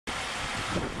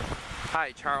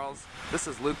Hi Charles, this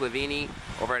is Luke Lavini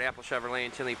over at Apple Chevrolet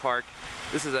in Tinley Park.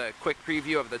 This is a quick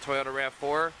preview of the Toyota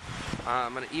Rav4.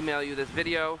 I'm going to email you this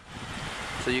video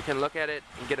so you can look at it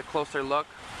and get a closer look.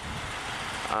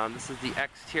 This is the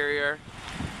exterior.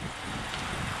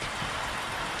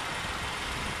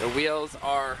 The wheels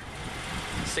are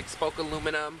 6-spoke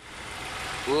aluminum,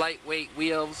 lightweight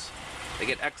wheels. They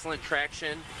get excellent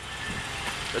traction.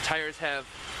 The tires have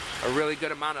a really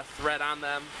good amount of tread on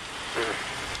them.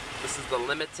 This is the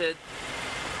Limited.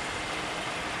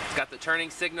 It's got the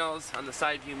turning signals on the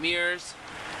side view mirrors.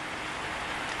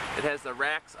 It has the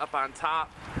racks up on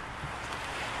top.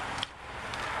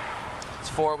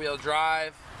 It's 4-wheel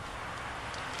drive.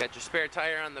 Got your spare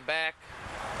tire on the back.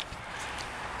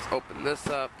 Let's open this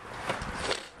up.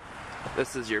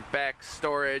 This is your back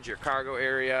storage, your cargo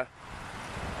area.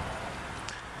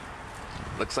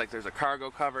 Looks like there's a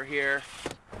cargo cover here,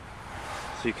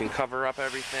 so you can cover up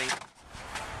everything.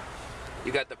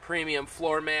 You got the premium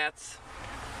floor mats.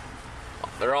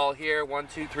 They're all here, 1,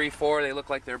 2, 3, 4. They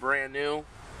look like they're brand new.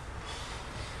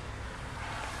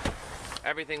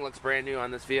 Everything looks brand new on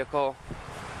this vehicle.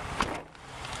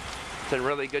 It's in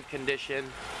really good condition.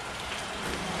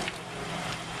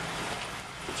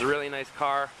 It's a really nice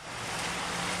car.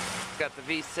 It's got the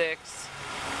V6.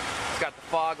 It's got the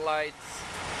fog lights.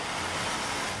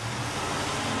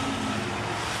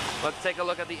 Let's take a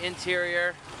look at the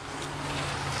interior.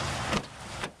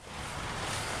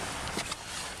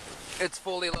 It's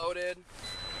fully loaded.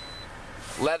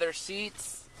 Leather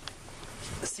seats,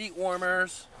 seat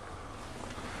warmers,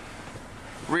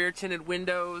 rear tinted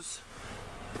windows.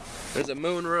 There's a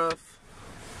moonroof.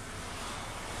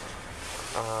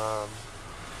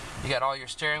 You got all your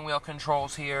steering wheel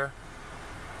controls here.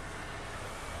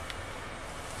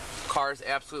 Car's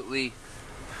absolutely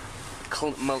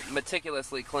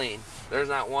meticulously clean. There's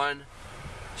not one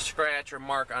scratch or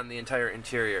mark on the entire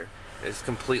interior. It's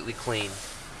completely clean.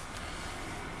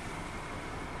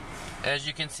 As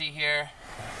you can see here,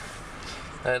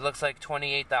 it looks like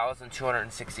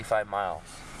 28,265 miles.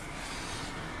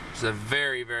 It's a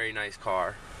very, very nice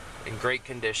car in great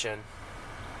condition.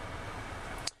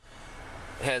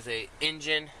 It has a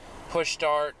engine push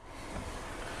start.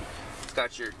 It's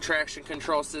got your traction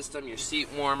control system, your seat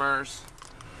warmers,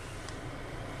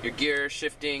 your gear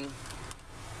shifting.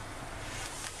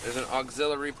 There's an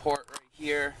auxiliary port right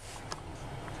here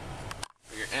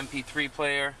for your MP3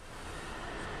 player,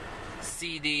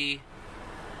 CD,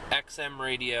 XM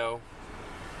radio.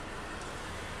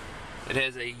 It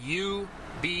has a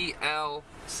UBL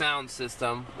sound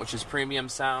system, which is premium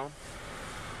sound.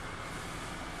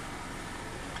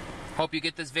 Hope you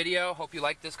get this video. Hope you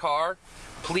like this car.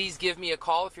 Please give me a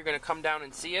call if you're going to come down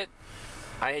and see it.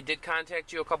 I did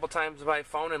contact you a couple times by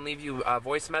phone and leave you a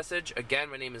voice message.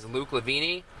 Again, my name is Luke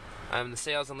Lavini. I'm the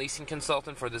sales and leasing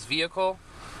consultant for this vehicle,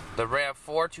 the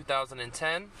Rav4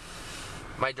 2010.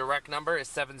 My direct number is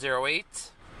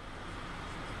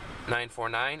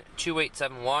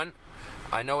 708-949-2871.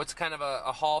 I know it's kind of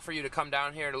a haul for you to come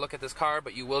down here to look at this car,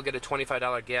 but you will get a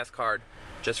 $25 gas card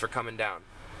just for coming down.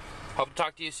 Hope to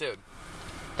talk to you soon.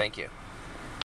 Thank you.